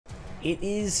It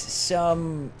is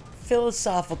some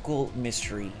philosophical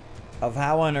mystery of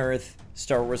how on earth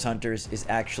Star Wars Hunters is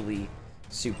actually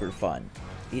super fun.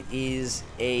 It is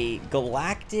a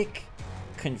galactic,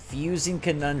 confusing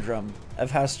conundrum of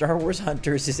how Star Wars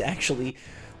Hunters is actually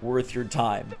worth your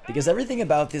time. Because everything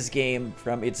about this game,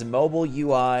 from its mobile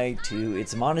UI to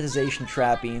its monetization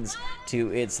trappings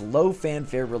to its low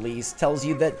fanfare release, tells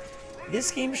you that this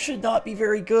game should not be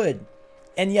very good.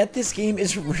 And yet this game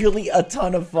is really a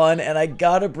ton of fun, and I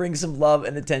gotta bring some love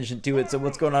and attention to it. So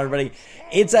what's going on, everybody?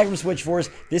 It's Zach from Switch Force.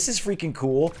 This is freaking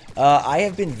cool. I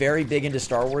have been very big into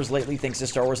Star Wars lately, thanks to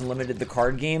Star Wars Unlimited, the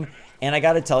card game. And I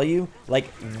gotta tell you, like,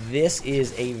 this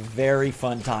is a very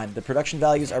fun time. The production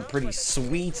values are pretty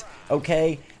sweet,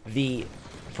 okay? The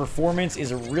performance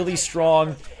is really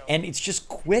strong, and it's just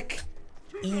quick,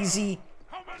 easy,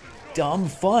 dumb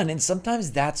fun, and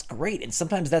sometimes that's great, and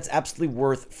sometimes that's absolutely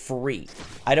worth free.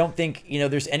 I don't think,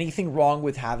 there's anything wrong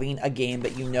with having a game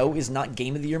that is not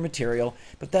Game of the Year material,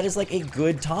 but that is like a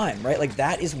good time, right? Like,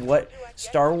 that is what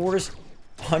Star Wars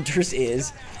Hunters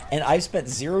is, and I've spent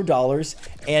 $0,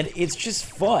 and it's just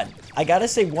fun. I gotta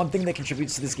say, one thing that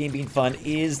contributes to this game being fun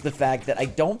is the fact that I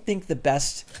don't think the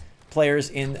best players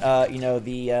in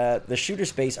the shooter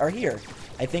space are here.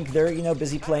 I think they're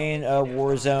busy playing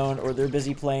Warzone, or they're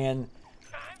busy playing,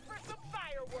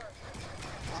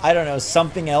 I don't know,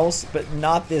 something else, but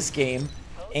not this game.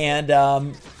 And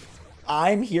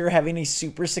I'm here having a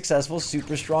super successful,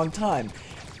 super strong time.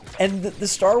 And the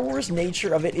Star Wars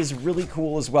nature of it is really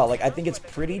cool as well. Like, I think it's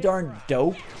pretty darn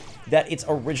dope that it's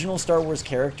original Star Wars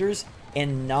characters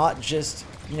and not just,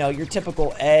 your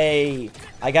typical, hey,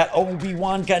 I got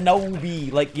Obi-Wan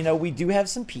Kenobi. Like, we do have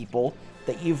some people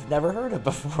that you've never heard of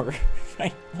before,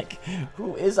 right? Like,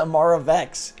 who is Amara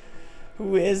Vex?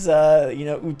 Who is,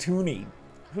 Utuni?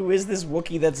 Who is this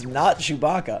Wookiee that's not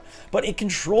Chewbacca? But it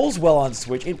controls well on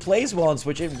Switch. It plays well on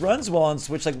Switch. It runs well on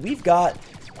Switch. Like, we've got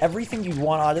everything you'd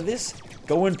want out of this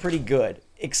going pretty good,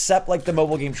 except like the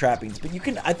mobile game trappings. But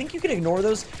I think you can ignore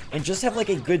those and just have like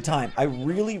a good time. I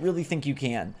really, really think you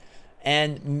can.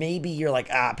 And maybe you're like,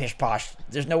 pish posh,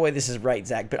 there's no way this is right,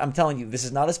 Zach. But I'm telling you, this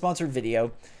is not a sponsored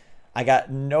video. I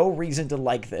got no reason to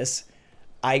like this.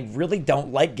 I really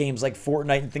don't like games like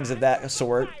Fortnite and things of that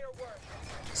sort.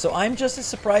 So I'm just as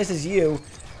surprised as you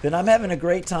that I'm having a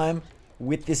great time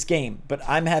with this game. But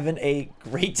I'm having a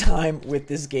great time with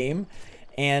this game.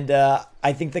 And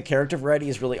I think the character variety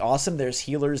is really awesome. There's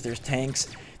healers, there's tanks.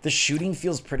 The shooting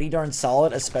feels pretty darn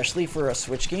solid, especially for a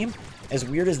Switch game. As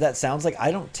weird as that sounds, like,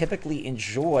 I don't typically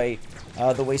enjoy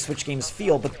the way Switch games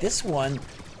feel, but this one,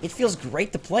 it feels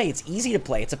great to play. It's easy to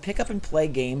play. It's a pick-up-and-play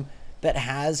game that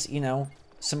has,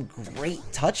 some great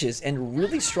touches and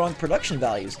really strong production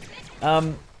values.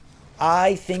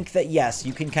 I think that, yes,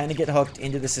 you can kind of get hooked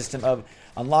into the system of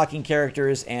unlocking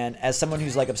characters, and as someone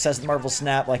who's like obsessed with Marvel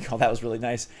Snap, like, oh, that was really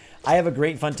nice. I have a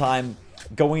great fun time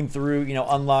going through,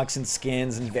 unlocks and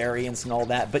skins and variants and all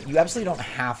that, but you absolutely don't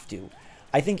have to.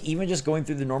 I think even just going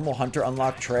through the normal Hunter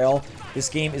unlock trail, this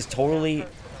game is totally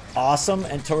awesome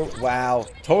and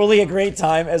totally a great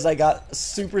time, as I got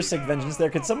super sick vengeance there.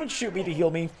 Could someone shoot me to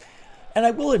heal me? And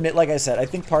I will admit, like I said, I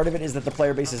think part of it is that the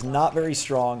player base is not very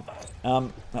strong. Oh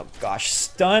gosh,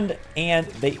 stunned, and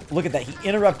look at that, he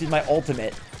interrupted my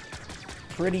ultimate.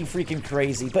 Pretty freaking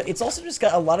crazy, but it's also just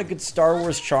got a lot of good Star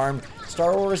Wars charm.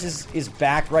 Star Wars is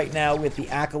back right now with the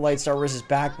Acolyte. Star Wars is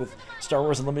back with Star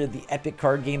Wars Unlimited, the epic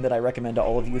card game that I recommend to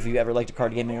all of you if you ever liked a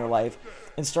card game in your life.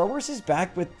 And Star Wars is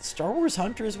back with Star Wars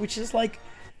Hunters, which is like,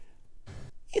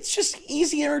 it's just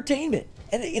easy entertainment,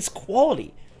 and it's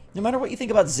quality. No matter what you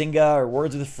think about Zynga or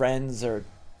Words with Friends or,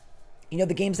 the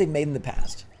games they've made in the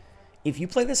past, if you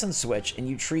play this on Switch and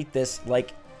you treat this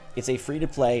like it's a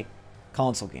free-to-play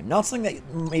console game, not something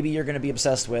that maybe you're going to be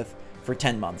obsessed with for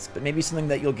 10 months, but maybe something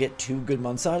that you'll get 2 good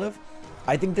months out of,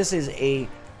 I think this is a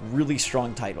really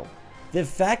strong title. The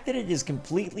fact that it is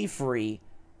completely free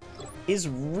is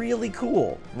really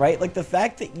cool, right? Like, the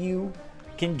fact that you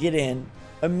can get in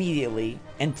immediately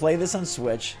and play this on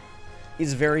Switch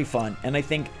is very fun, and I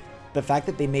think the fact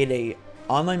that they made a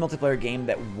online multiplayer game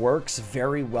that works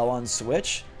very well on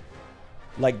Switch,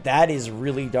 like, that is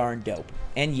really darn dope.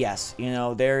 And yes,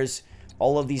 there's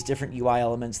all of these different UI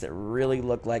elements that really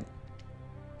look like,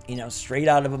 straight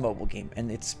out of a mobile game,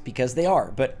 and it's because they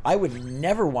are. But I would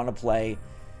never want to play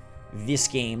this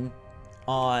game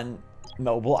on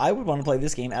mobile. I would want to play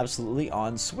this game absolutely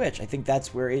on Switch. I think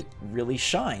that's where it really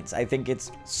shines. I think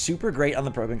it's super great on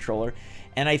the Pro Controller,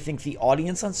 and I think the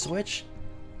audience on Switch,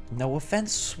 no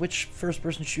offense, Switch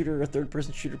first-person shooter or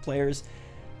third-person shooter players,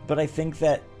 but I think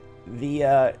that the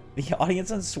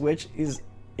audience on Switch is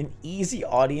an easy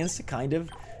audience to kind of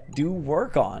do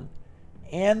work on.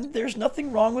 and there's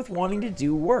nothing wrong with wanting to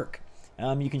do work.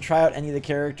 You can try out any of the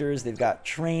characters. They've got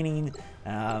training,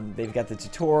 they've got the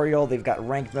tutorial, they've got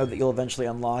ranked mode that you'll eventually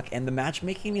unlock, and the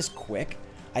matchmaking is quick.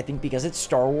 I think because it's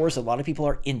Star Wars, a lot of people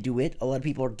are into it. A lot of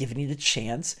people are giving it a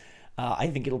chance. I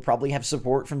think it'll probably have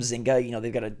support from Zynga. You know,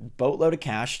 they've got a boatload of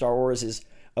cash. Star Wars is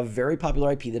a very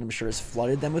popular IP that I'm sure has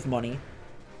flooded them with money.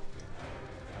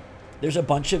 There's a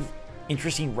bunch of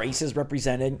interesting races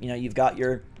represented. You know, you've got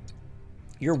your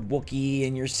Wookiee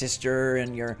and your sister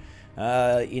and your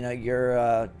Rodian,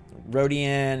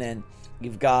 and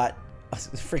you've got a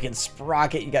freaking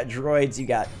Sprocket. You got droids. You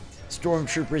got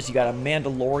Stormtroopers. You got a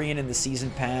Mandalorian in the season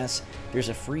pass. There's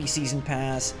a free season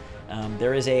pass.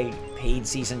 There is a paid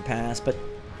season pass, but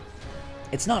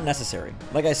it's not necessary.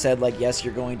 Like I said, like, yes,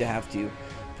 you're going to have to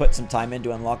put some time in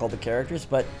to unlock all the characters,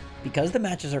 but because the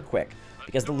matches are quick,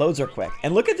 because the loads are quick,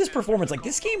 and look at this performance, like,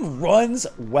 this game runs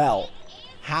well.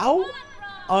 How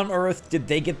on earth did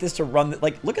they get this to run?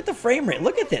 Like, look at the frame rate.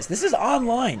 Look at this. This is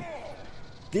online.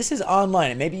 This is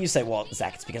online, and maybe you say, well,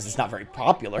 Zach, it's because it's not very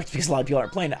popular. It's because a lot of people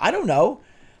aren't playing it. I don't know.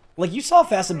 Like, you saw how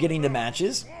fast I'm getting to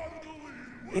matches.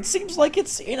 It seems like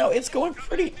it's, you know, it's going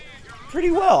pretty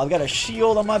well. I've got a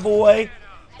shield on my boy.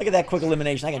 Look at that quick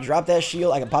elimination. I can drop that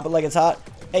shield. I can pop it like it's hot.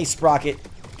 Hey, Sprocket,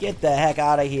 get the heck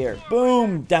out of here.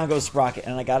 Boom, down goes Sprocket.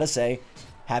 And I gotta say,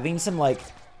 having some, like,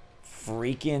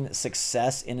 freaking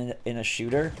success in a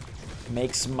shooter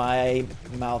makes my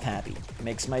mouth happy,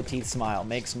 makes my teeth smile,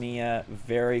 makes me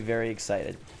very, very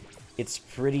excited. It's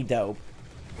pretty dope.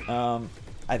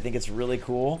 I think it's really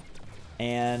cool,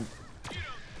 and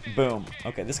boom.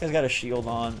 Okay, this guy's got a shield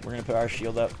on. We're gonna put our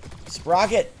shield up.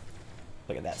 Sprocket!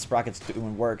 Look at that, Sprocket's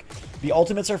doing work. The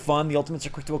ultimates are fun. The ultimates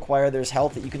are quick to acquire. There's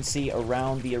health that you can see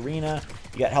around the arena.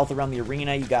 You got health around the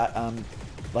arena. You got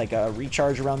like a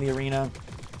recharge around the arena.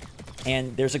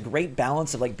 And there's a great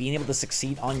balance of, like, being able to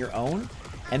succeed on your own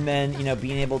and then, you know,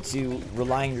 being able to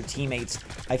rely on your teammates.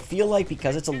 I feel like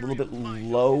because it's a little bit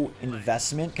low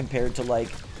investment compared to, like,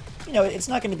 you know, it's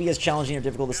not going to be as challenging or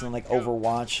difficult as something like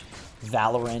Overwatch,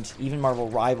 Valorant, even Marvel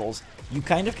Rivals. You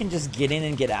kind of can just get in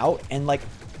and get out. And, like,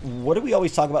 what do we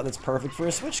always talk about that's perfect for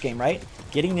a Switch game, right?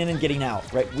 Getting in and getting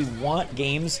out, right? We want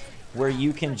games where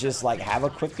you can just, like, have a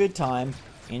quick good time,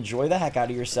 enjoy the heck out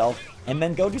of yourself, and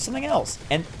then go do something else.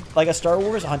 And like a Star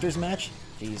Wars Hunters match,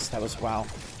 geez, that was wow.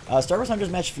 Star Wars Hunters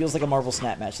match feels like a Marvel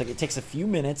Snap match. Like, it takes a few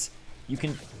minutes, you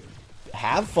can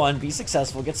have fun, be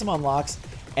successful, get some unlocks,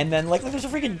 and then, like, there's a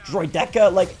freaking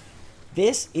Droideka. Like,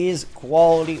 this is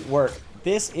quality work.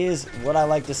 This is what I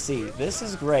like to see. This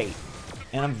is great,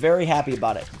 and I'm very happy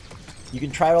about it. You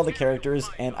can try out all the characters,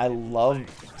 and I love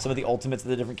some of the ultimates that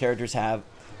the different characters have.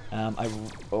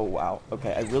 Oh, wow.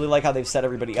 Okay, I really like how they've set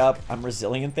everybody up. I'm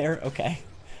resilient there. Okay.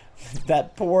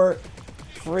 That poor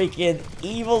freaking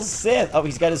evil Sith. Oh,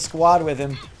 he's got his squad with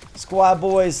him. Squad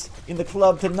boys in the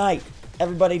club tonight.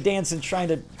 Everybody dancing, trying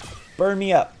to burn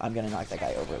me up. I'm going to knock that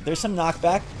guy over. There's some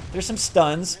knockback. There's some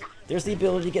stuns. There's the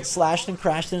ability to get slashed and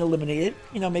crashed and eliminated.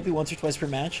 You know, maybe once or twice per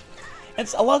match. And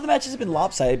a lot of the matches have been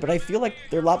lopsided, but I feel like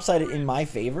they're lopsided in my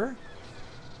favor.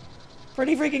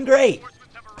 Pretty freaking great.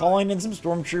 Calling in some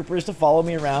stormtroopers to follow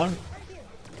me around.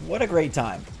 What a great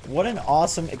time. What an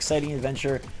awesome, exciting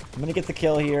adventure. I'm going to get the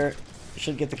kill here.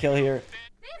 Should get the kill here.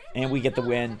 And we get the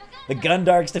win. The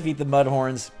Gundarks defeat the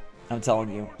Mudhorns. I'm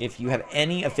telling you, if you have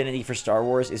any affinity for Star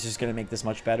Wars, it's just going to make this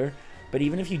much better. But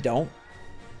even if you don't,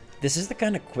 this is the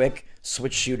kind of quick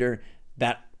switch shooter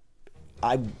that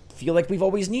I feel like we've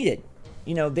always needed.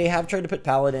 You know, they have tried to put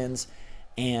Paladins,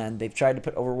 and they've tried to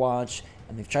put Overwatch,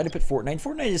 and they've tried to put Fortnite.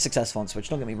 Fortnite is successful on Switch,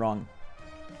 don't get me wrong.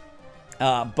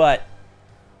 But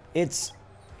it's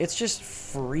just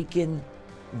freaking,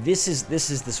 this is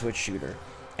the Switch shooter.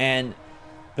 And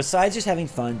besides just having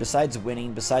fun, besides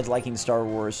winning, besides liking Star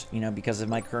Wars, you know, because of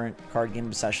my current card game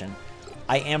obsession,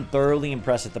 I am thoroughly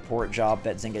impressed at the port job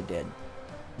that Zynga did.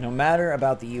 No matter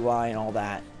about the UI and all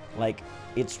that, like,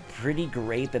 it's pretty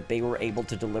great that they were able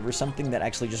to deliver something that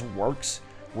actually just works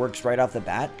right off the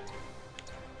bat.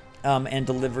 And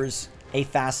delivers a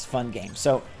fast, fun game.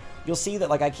 So you'll see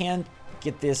that, like, I can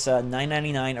get this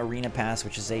 $9.99 Arena Pass,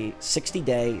 which is a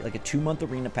 60-day, like a 2-month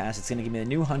Arena Pass. It's going to give me a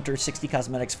new Hunter, 60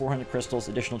 cosmetics, 400 crystals,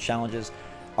 additional challenges.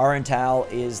 Arental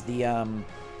is the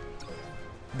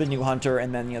new Hunter,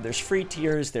 and then, you know, there's free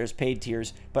tiers, there's paid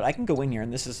tiers. But I can go in here,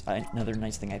 and this is another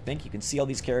nice thing, I think. You can see all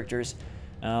these characters.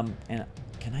 And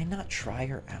can I not try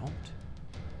her out?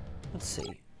 Let's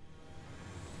see.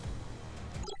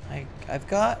 I've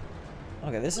got...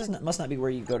 Okay, this must not be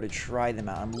where you go to try them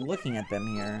out. I'm looking at them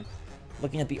here.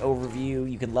 Looking at the overview.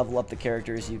 You can level up the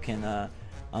characters. You can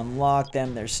unlock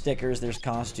them. There's stickers. There's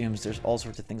costumes. There's all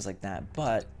sorts of things like that.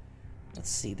 But let's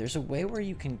see. There's a way where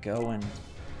you can go and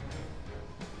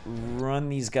run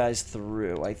these guys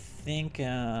through. I think,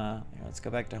 here, let's go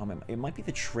back to home. It might be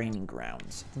the training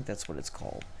grounds. I think that's what it's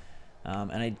called.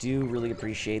 And I do really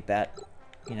appreciate that,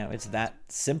 you know, it's that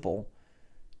simple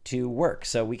to work.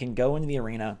 So we can go into the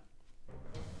arena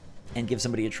and give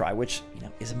somebody a try, which, you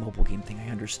know, is a mobile game thing, I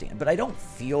understand. But I don't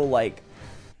feel like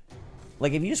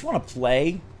if you just want to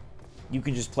play, you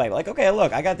can just play. Like, okay,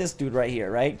 look, I got this dude right here,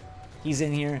 right? He's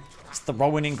in here, he's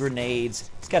throwing in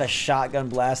grenades. He's got a shotgun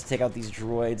blast to take out these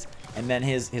droids. And then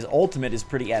his ultimate is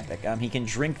pretty epic. He can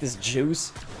drink this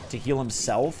juice to heal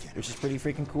himself, which is pretty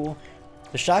freaking cool.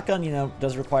 The shotgun, you know,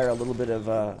 does require a little bit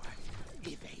of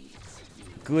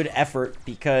good effort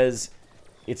because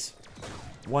it's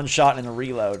one shot and a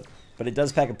reload. But it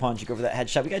does pack a punch. You go for that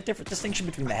headshot. We got a different distinction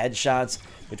between the headshots,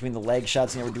 between the leg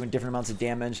shots. You know, we're doing different amounts of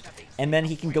damage. And then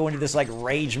he can go into this, like,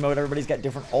 rage mode. Everybody's got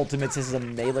different ultimates. This is a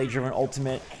melee-driven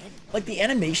ultimate. Like, the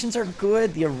animations are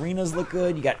good. The arenas look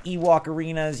good. You got Ewok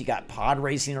arenas. You got pod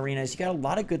racing arenas. You got a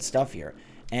lot of good stuff here.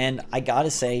 And I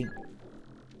gotta say,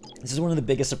 this is one of the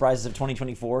biggest surprises of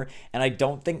 2024. And I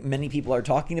don't think many people are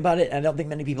talking about it. And I don't think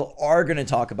many people are going to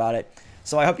talk about it.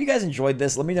 So I hope you guys enjoyed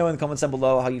this. Let me know in the comments down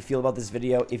below how you feel about this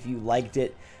video, if you liked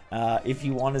it, if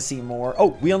you want to see more.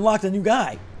 Oh, we unlocked a new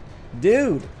guy.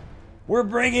 Dude, we're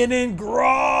bringing in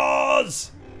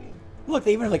Groz. Look,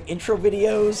 they even have like intro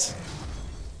videos.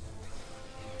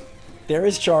 There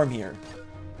is charm here.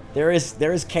 There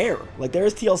is care. Like, there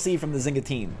is TLC from the Zynga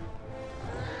team.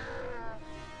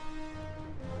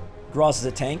 Groz is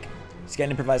a tank. He's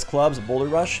got improvised clubs, a boulder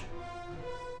rush.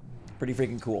 Pretty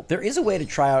freaking cool. There is a way to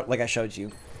try out, like I showed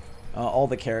you, all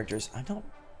the characters. I don't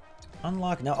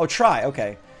unlock now. Oh, try.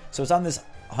 Okay. So it's on this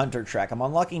hunter track. I'm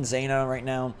unlocking Zeno right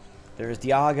now. There's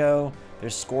Diago.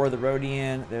 There's Score the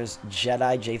Rodian. There's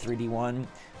Jedi J3D1.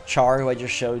 Char, who I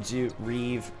just showed you.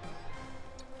 Reeve.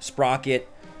 Sprocket.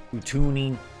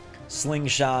 Utuni.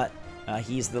 Slingshot.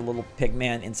 He's the little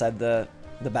pigman inside the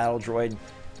battle droid.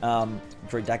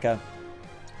 Droideka.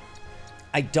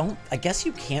 I guess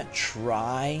you can't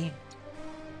try.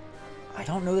 I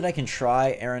don't know that I can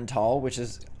try Aaron Tall, which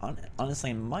is honestly,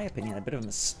 in my opinion, a bit of a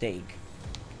mistake.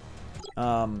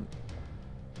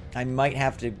 I might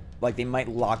have to, like, they might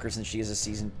lock her since she is a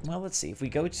season. Well, let's see. If we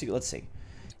go to,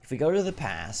 if we go to the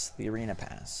pass, the arena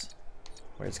pass,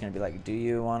 where it's going to be like, do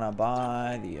you want to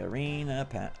buy the arena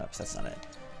pass? Oops, that's not it.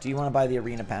 Do you want to buy the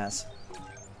arena pass?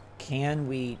 Can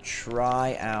we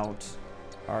try out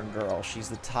our girl? She's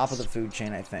the top of the food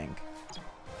chain, I think.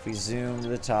 If we zoom to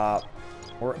the top,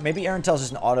 or maybe Aaron tells us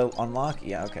an auto unlock.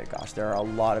 Yeah, okay, gosh, there are a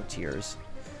lot of tiers.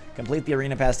 Complete the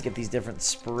arena pass to get these different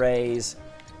sprays,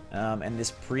 and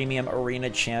this premium arena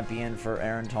champion for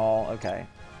Aaron Tall. Okay,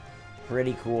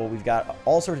 pretty cool. We've got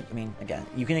all sorts of, I mean, again,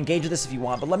 you can engage with this if you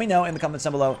want, but let me know in the comments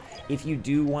down below if you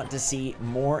do want to see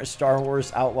more Star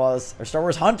Wars Outlaws or Star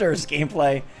Wars Hunters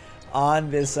gameplay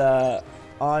on this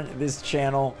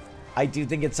channel. I do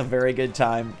think it's a very good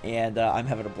time, and I'm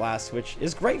having a blast, which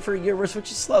is great for a year where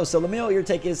Switch is slow. So let me know what your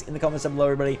take is in the comments down below,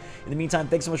 everybody. In the meantime,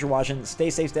 thanks so much for watching. Stay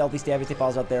safe, stay healthy, stay happy, stay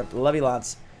positive out there. Love you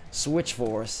lots. Switch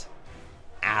Force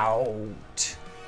out.